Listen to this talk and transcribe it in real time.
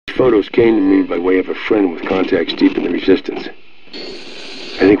photos came to me by way of a friend with contacts deep in the Resistance.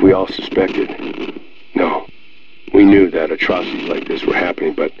 I think we all suspected. No. We knew that atrocities like this were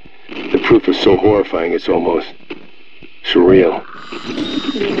happening, but the proof is so horrifying it's almost surreal.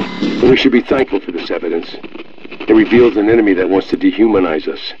 But we should be thankful for this evidence. It reveals an enemy that wants to dehumanize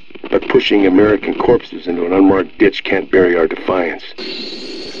us, but pushing American corpses into an unmarked ditch can't bury our defiance.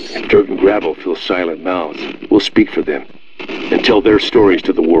 If dirt and gravel fill silent mouths, we'll speak for them and tell their stories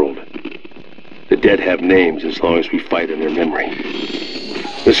to the world. The dead have names as long as we fight in their memory.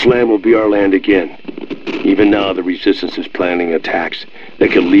 This land will be our land again. Even now, the Resistance is planning attacks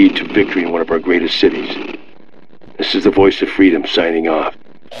that could lead to victory in one of our greatest cities. This is the Voice of Freedom signing off.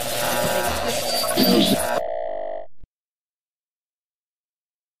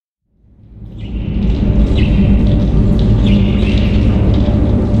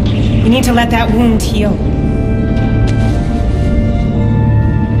 We need to let that wound heal.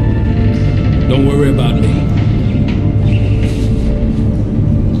 Don't worry about me.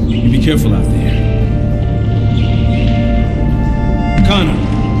 You be careful out there. Connor.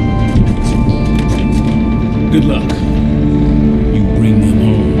 Good luck. You bring them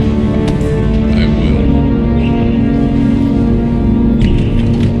home. I will.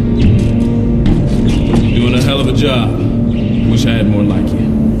 Doing a hell of a job. Wish I had more like you.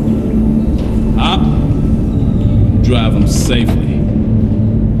 Up. Drive them safely.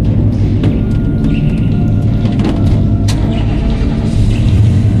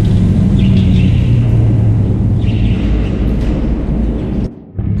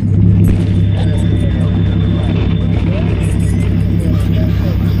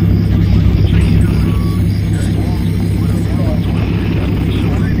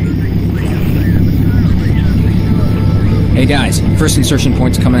 Hey guys, first insertion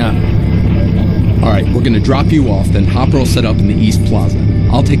point's coming up. Alright, we're gonna drop you off, then Hopper will set up in the East Plaza.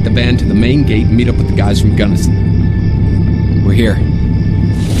 I'll take the van to the main gate and meet up with the guys from Gunnison. We're here.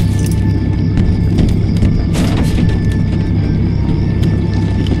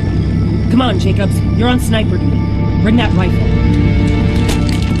 Come on, Jacobs. You're on sniper duty. Bring that rifle.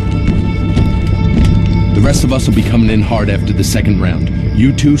 The rest of us will be coming in hard after the second round.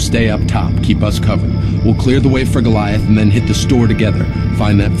 You two stay up top, keep us covered. We'll clear the way for Goliath and then hit the store together.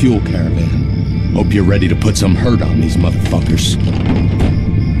 Find that fuel caravan. Hope you're ready to put some hurt on these motherfuckers.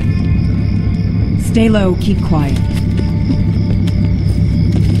 Stay low, keep quiet.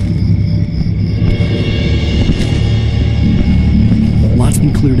 Lot's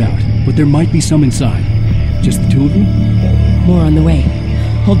been cleared out, but there might be some inside. Just the two of you? More on the way.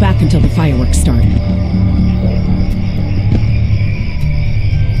 Hold back until the fireworks start.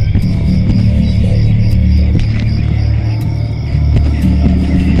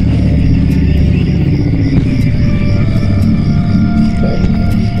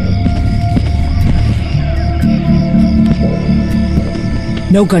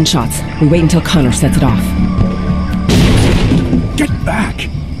 No gunshots. We wait until Connor sets it off. Get back!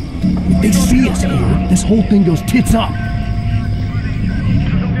 If they see us here, this whole thing goes tits up.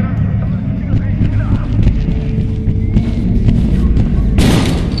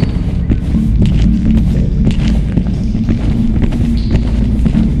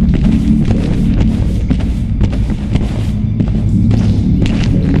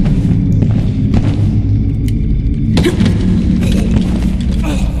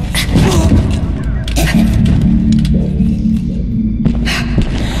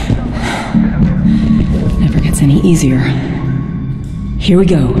 Any easier. Here we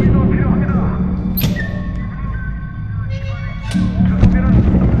go.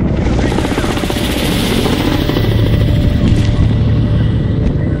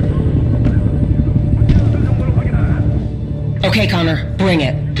 Okay, Connor, bring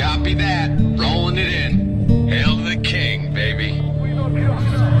it. Copy that. Rolling it in. Hail to the king, baby.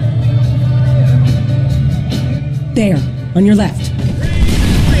 There, on your left.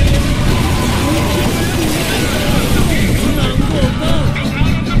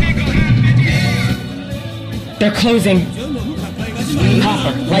 They're closing.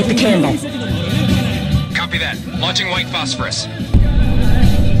 Hopper, light the candle. Copy that. Launching white phosphorus.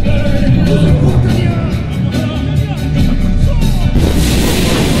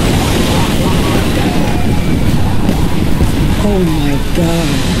 Oh my God.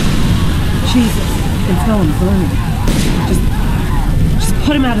 Jesus, I can smell them burning. Just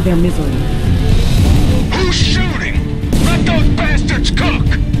put them out of their misery. Who's shooting? Let those bastards cook!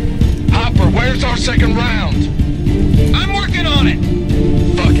 Hopper, where's our second round? I'm working on it!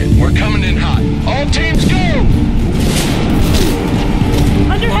 Fuck it, we're coming in hot. All teams go!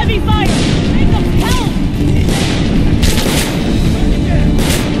 Under heavy fire! Make them help!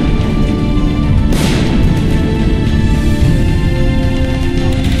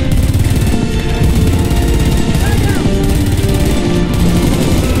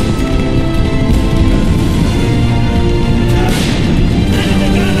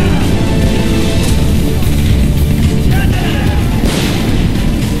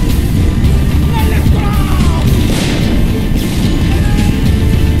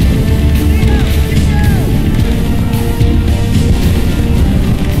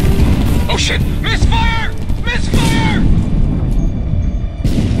 Shit! Misfire! Misfire!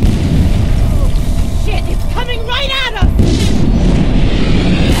 Shit, it's coming right at us!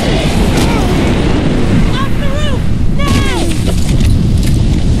 Off the roof! Now!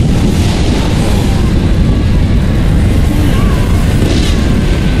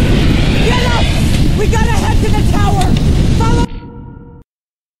 Get up! We gotta head to the tower! Follow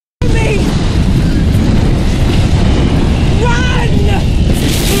me! Run!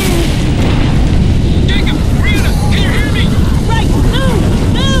 Jacob! Brianna! Can you hear me? Right! Move!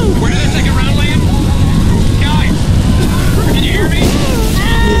 Move! Where did that second round land? Guys! Can you hear me?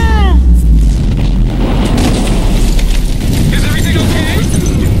 Ah! Is everything okay?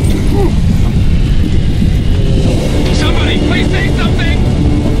 Somebody, please say something!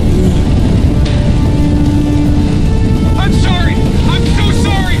 I'm sorry! I'm so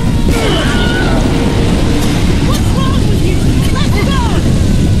sorry! What's wrong with you? Let's go!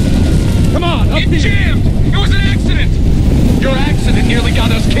 Come on, up It here! jammed! It was an accident! Your accident nearly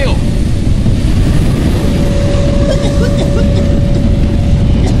got us killed!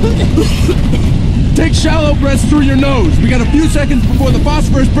 Take shallow breaths through your nose. We got a few seconds before the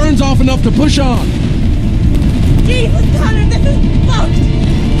phosphorus burns off enough to push on. Jesus, Connor, this is fucked!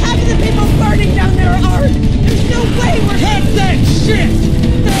 Half of the people burning down there are ours! There's no way we're... Cut that shit!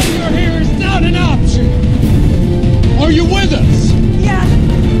 Failure here is not an option! Are you with us? Yeah.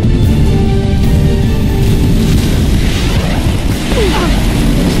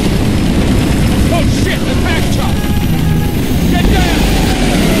 Oh shit, attack chopper! Get down!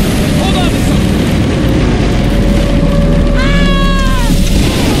 Hold on to something!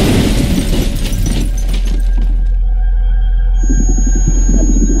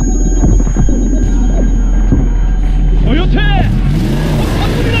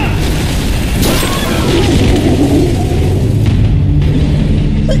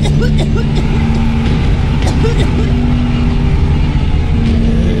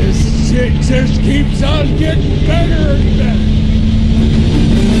 This shit just keeps on getting better and better.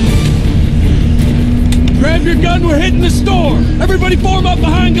 Grab your gun, we're hitting the store! Everybody form up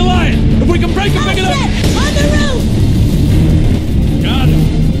behind Goliath! If we can break him big enough... On the roof! Got him!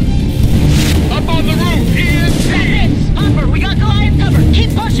 Up on the roof! EMP! Hopper, we got Goliath covered!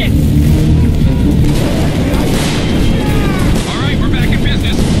 Keep pushing! Alright, we're back in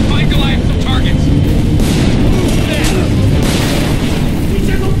business. Find Goliath some targets.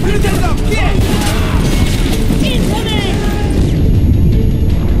 Incoming!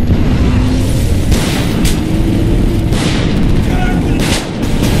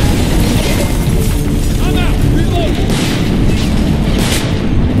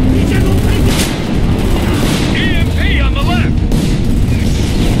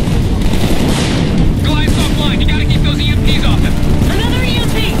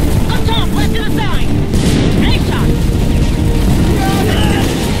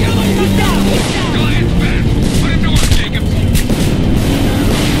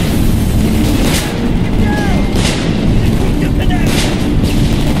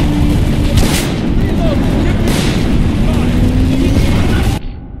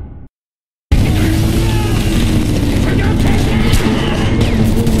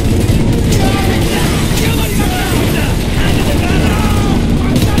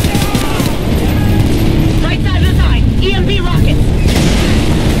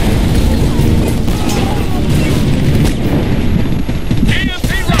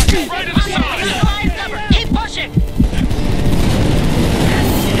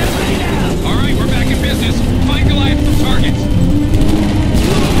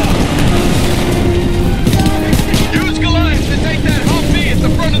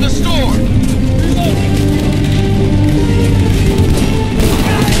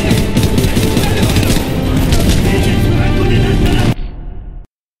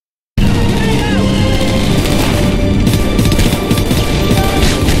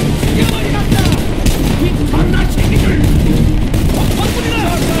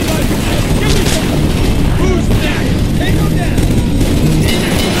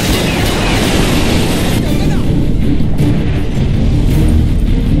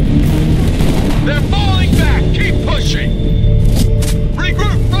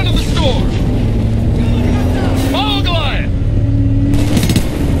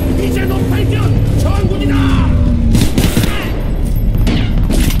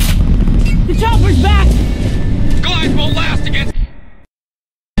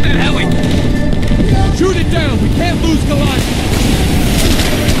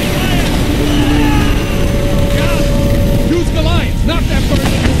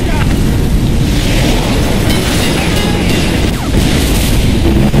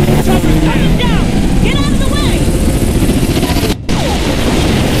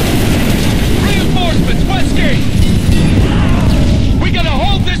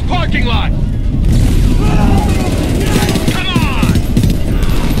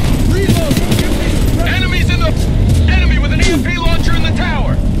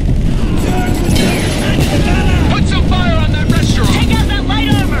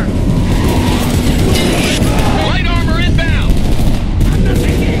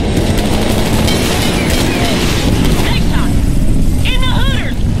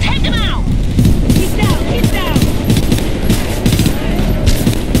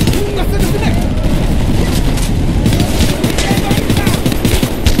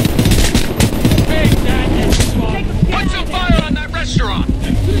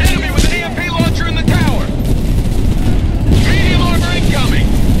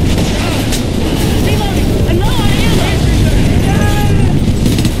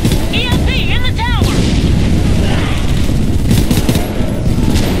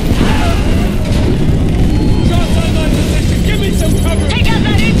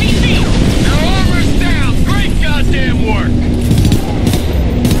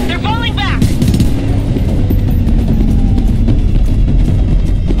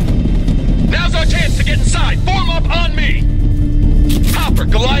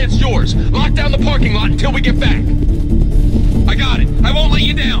 parking lot until we get back. I got it. I won't let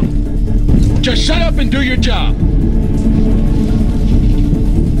you down. Just shut up and do your job.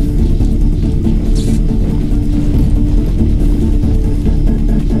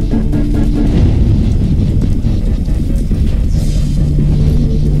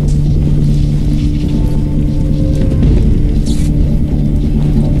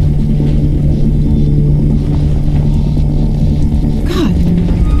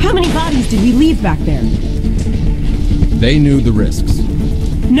 Did we leave back there? They knew the risks.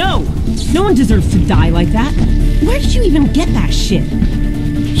 No! No one deserves to die like that. Where did you even get that shit?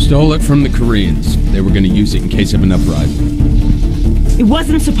 Stole it from the Koreans. They were gonna use it in case of an uprising. It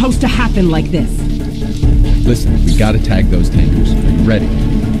wasn't supposed to happen like this. Listen, we gotta tag those tankers. Are you ready?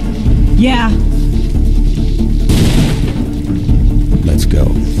 Yeah. Let's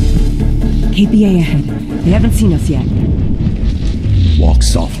go. KPA ahead. They haven't seen us yet. Walk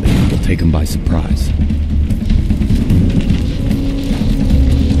softly. We'll take them by surprise.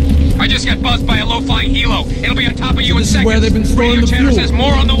 I just got buzzed by a low-flying helo. It'll be on top of you in seconds. Where they've been storing the fuel. Radio chatter says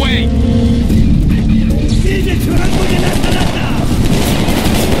more on the way.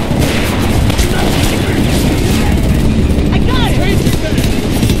 I got it!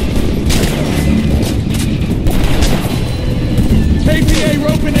 KPA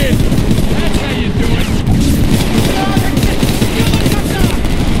roping in. That's how you do it.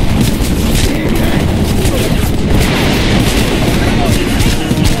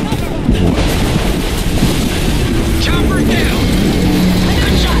 Chopper down!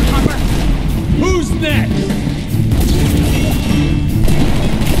 Good shot, Hopper! Who's next?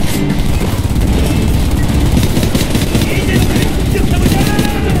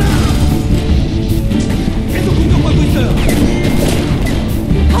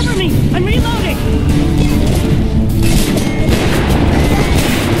 Cover me! I'm reloading!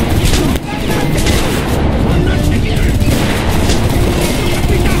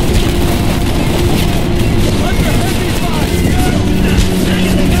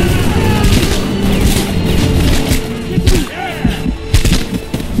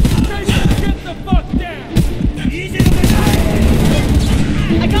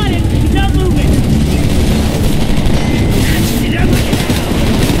 I got it! He's not moving!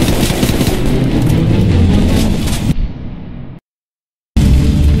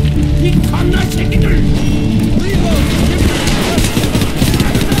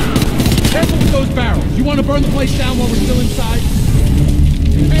 Careful with those barrels. You want to burn the place down while we're still inside?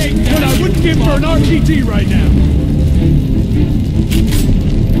 Hey, but I wouldn't give for an RPG right now.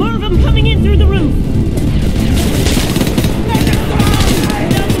 More of them coming in through the roof!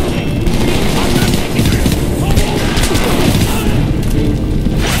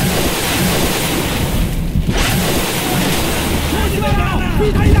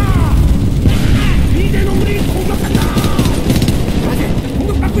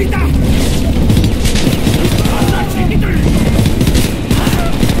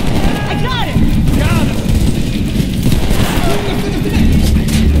 I got it! Got him.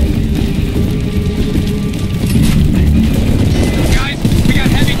 Guys, we got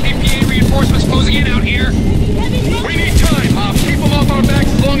heavy KPA reinforcements closing in out here. We need time, Hop. Keep them off our backs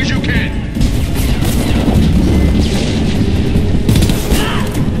as long as you can.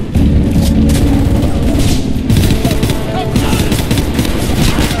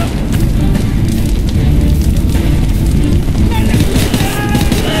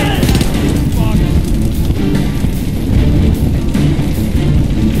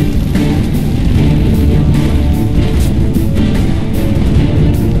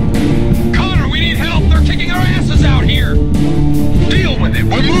 Connor, we need help. They're kicking our asses out here. Deal with it.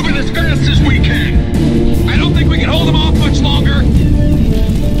 We're moving as fast as we can. I don't think we can hold them off much longer.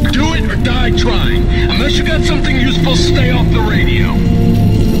 Do it or die trying. Unless you got something useful, stay off the radio.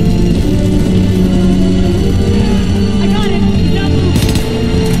 I got it! He's not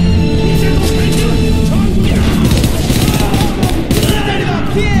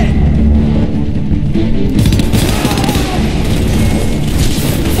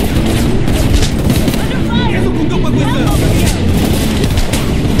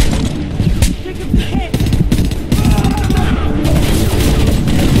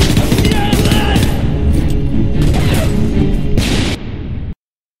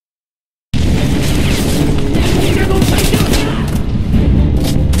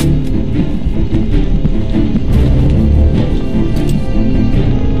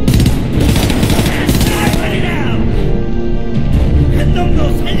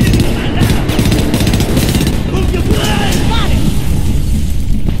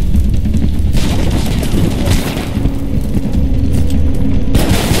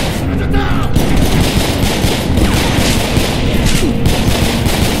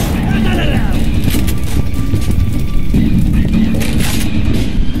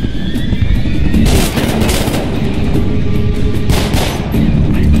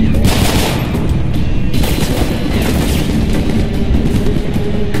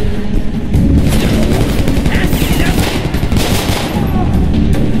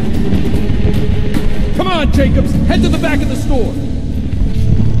Head to the back of the store.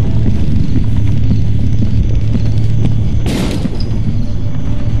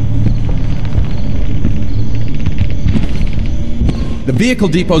 The vehicle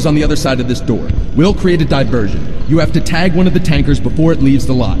depot's on the other side of this door. We'll create a diversion. You have to tag one of the tankers before it leaves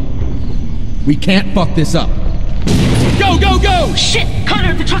the lot. We can't fuck this up. Go, go, go! Shit!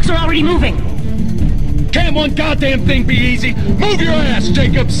 Connor, the trucks are already moving! Can't one goddamn thing be easy? Move your ass,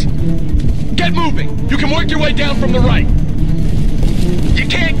 Jacobs! Get moving! You can work your way down from the right. You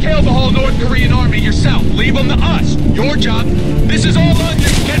can't kill the whole North Korean army yourself. Leave them to us. Your job. This is all on you.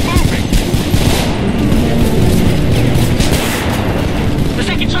 Get moving! The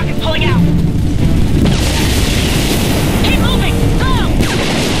second truck is pulling out. Keep moving! Go!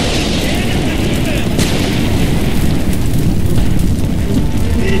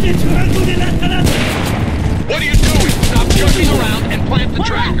 What are you doing? Stop jerking around and plant the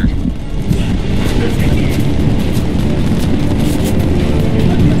tracker.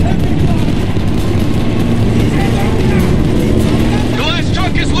 The last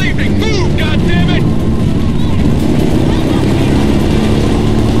truck is leaving! Move, goddammit!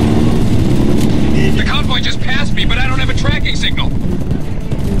 The convoy just passed me, but I don't have a tracking signal.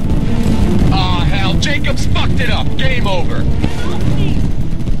 Aw, hell, Jacobs fucked it up. Game over.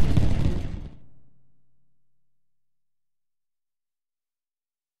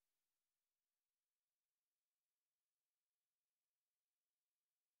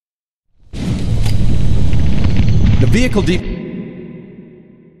 The vehicle depot's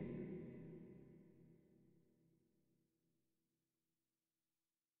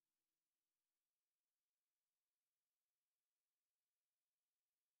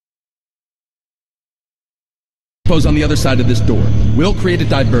on the other side of this door. We'll create a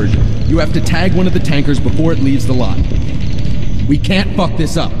diversion. You have to tag one of the tankers before it leaves the lot. We can't fuck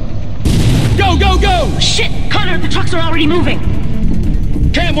this up. Go, go, go! Shit! Connor, the trucks are already moving!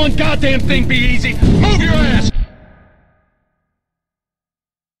 Can't one goddamn thing be easy? Move your ass!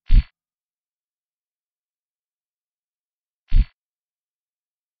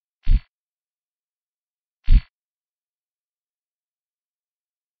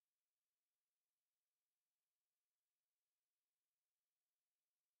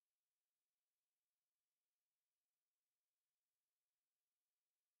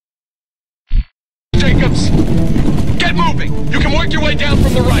 Jacobs! Get moving! You can work your way down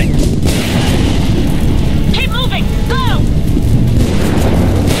from the right! Keep moving! Go!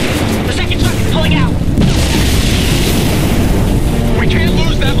 The second truck is pulling out. We can't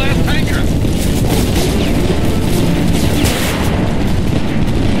lose that last tanker!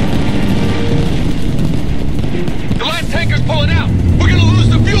 The last tanker's pulling out! We're gonna lose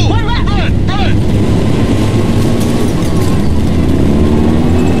the fuel! One left. Run! Run!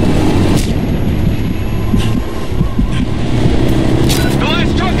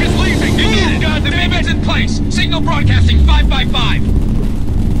 In place. Signal broadcasting 5 by 5.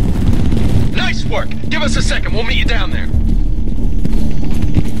 Nice work. Give us a second. We'll meet you down there.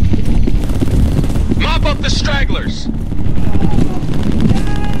 Mop up the stragglers.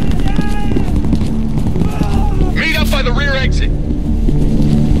 Meet up by the rear exit.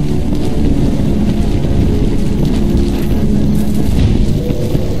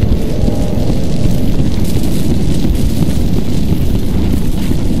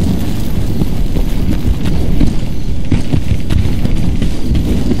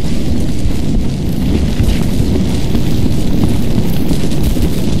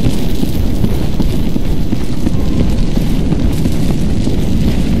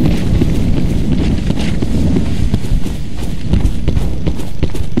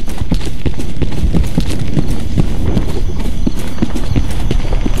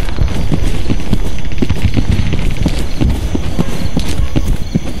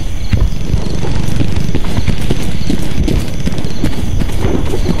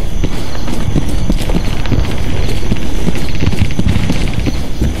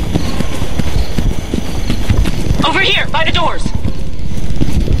 By the doors!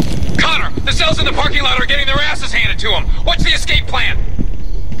 Connor, the cells in the parking lot are getting their asses handed to them. What's the escape plan?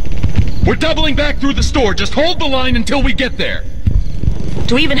 We're doubling back through the store. Just hold the line until we get there.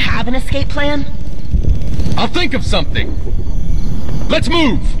 Do we even have an escape plan? I'll think of something. Let's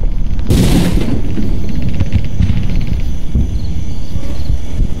move!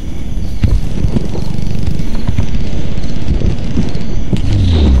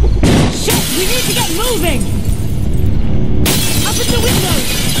 Shit! We need to get moving! Open the windows!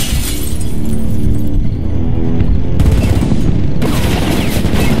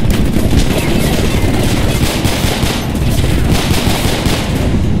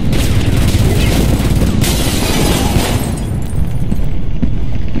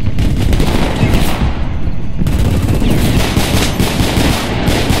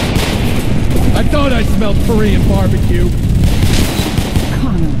 smells Korean barbecue.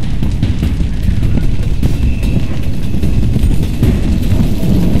 Connor.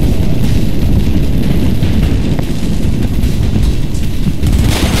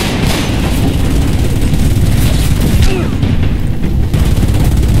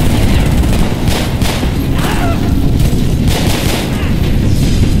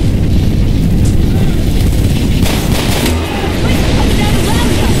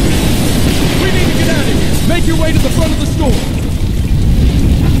 Make your way to the front of the store.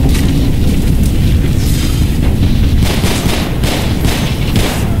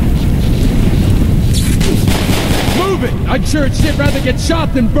 Move it! I'd sure as shit rather get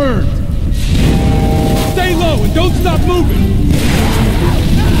shot than burned. Stay low and don't stop moving.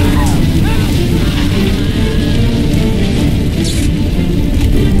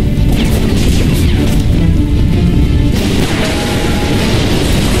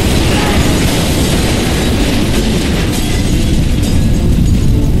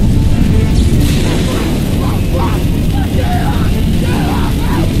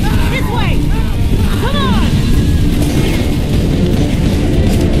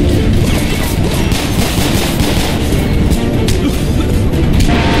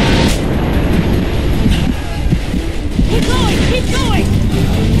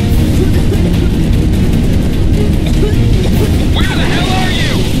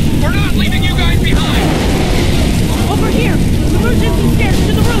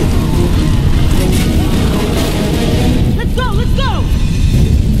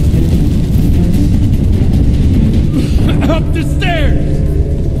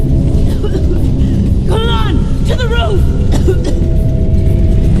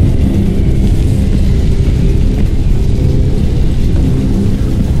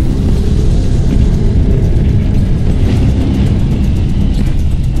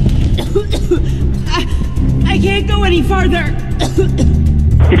 Farther!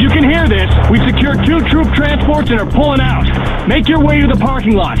 If you can hear this, we've secured 2 troop transports and are pulling out. Make your way to the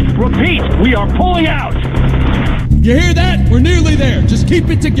parking lot. Repeat, we are pulling out! You hear that? We're nearly there. Just keep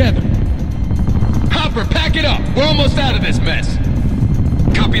it together. Hopper, pack it up. We're almost out of this mess.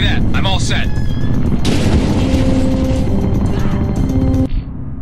 Copy that. I'm all set.